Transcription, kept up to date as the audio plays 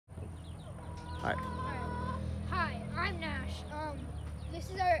Hi. Hi, I'm Nash. This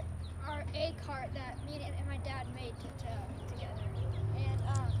is our egg cart that me and my dad made together, and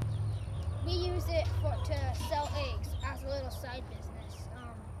we use it to sell eggs as a little side business.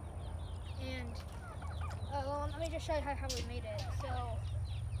 Let me just show you how we made it. So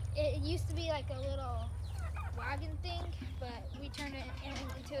it used to be like a little wagon thing, but we turned it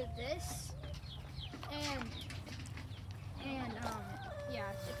into this, and yeah,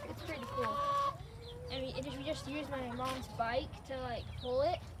 it's pretty cool. And we just use my mom's bike to like pull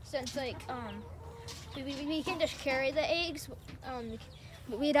it, since like we can just carry the eggs.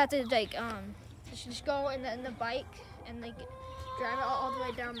 We'd have to like just go in the bike and like drive it all the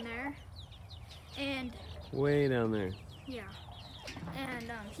way down there. And Way down there. yeah. And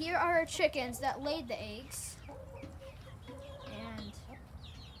here are our chickens that laid the eggs. And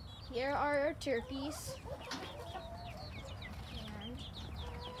here are our turkeys. And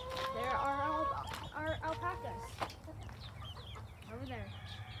there are our alpacas over there.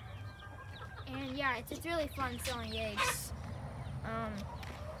 And yeah, it's really fun selling eggs.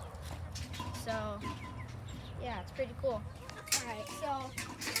 So yeah, it's pretty cool. Alright, so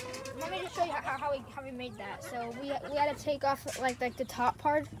let me just show you how we made that. So we had to take off like the top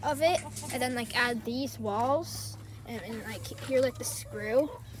part of it, and then like add these walls, and like here like the screw,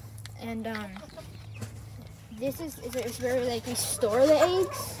 and this is where like we store the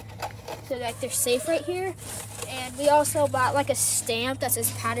eggs, so like they're safe right here. And we also bought like a stamp that says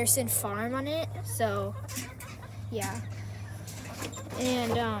Patterson Farm on it. So yeah,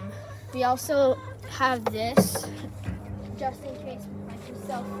 and we also have this, just in case like we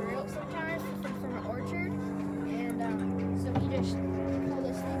sell fruit sometimes from an orchard, and so we just pull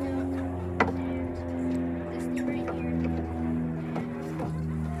this thing out, and this thing right here, and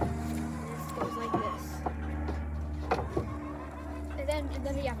this goes like this, and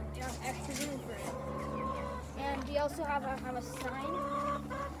then we have extra room for it. And we also have a sign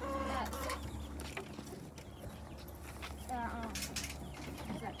that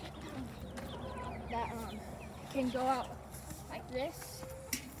can go out like this.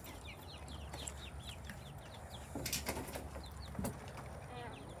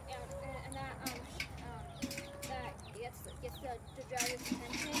 And that gets the driver's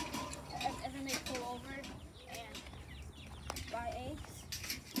attention and they pull over and buy eggs.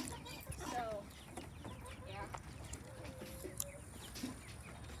 So yeah.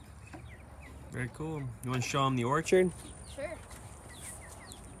 Very cool. You want to show them the orchard? Sure.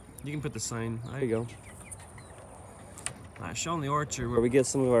 You can put the sign. There you go. Show them the orchard where we get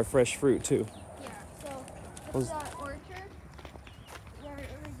some of our fresh fruit too. Yeah. So this is our orchard where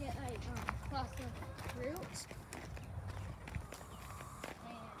we get like lots of fruit.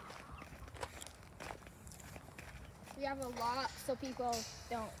 And we have a lot so people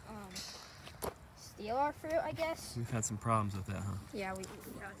don't steal our fruit, I guess. We've had some problems with that, huh? Yeah, we have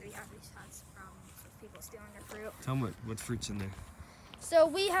had some problems with people stealing our fruit. Tell them what fruit's in there. So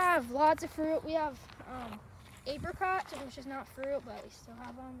we have lots of fruit. We have apricots, which is not fruit, but we still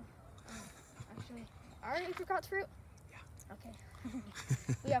have them. Actually, are apricots fruit? Yeah. Okay.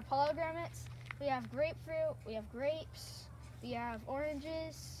 We have pomegranates. We have grapefruit. We have grapes. We have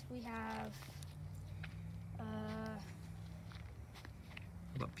oranges. We have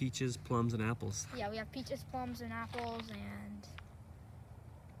What about peaches, plums, and apples? yeah, we have peaches, plums, and apples, and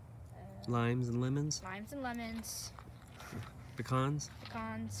Limes and lemons? limes and lemons, Pecans?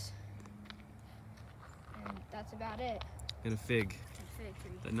 pecans, and that's about it. And a fig And fig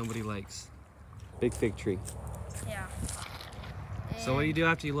tree. that nobody likes. Big fig tree. Yeah. So what do you do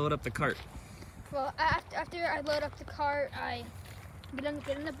after you load up the cart? Well, after I load up the cart, I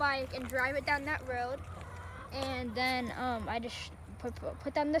get in the bike and drive it down that road, and then I just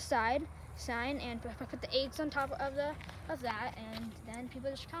put down the sign and put the eggs on top of that, and then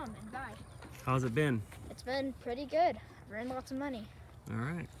people just come and buy. How's it been? It's been pretty good. I've earned lots of money. All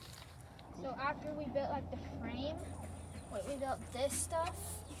right. So after we built like the frame, we built this stuff,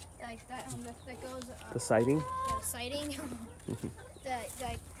 like that goes The siding? yeah, the siding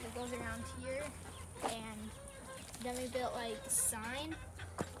that goes around here, and then we built like the sign,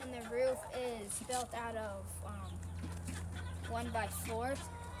 and the roof is built out of 1x4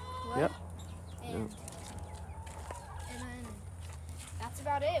 wood. Yep. And then that's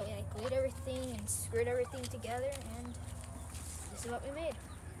about it. We like glued everything and screwed everything together, and this is what we made.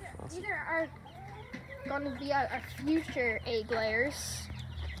 Awesome. These are going to be our future egg layers.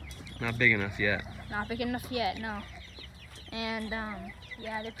 Not big enough yet. Not big enough yet, no. And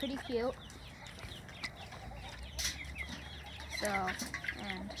yeah, they're pretty cute. So,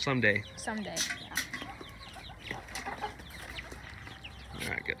 and Someday. someday, yeah. All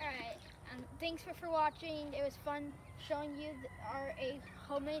right, good. All right. And thanks for watching. It was fun showing you our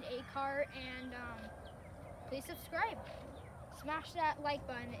homemade egg cart, and please subscribe. Smash that like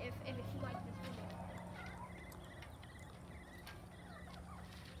button if you like this video.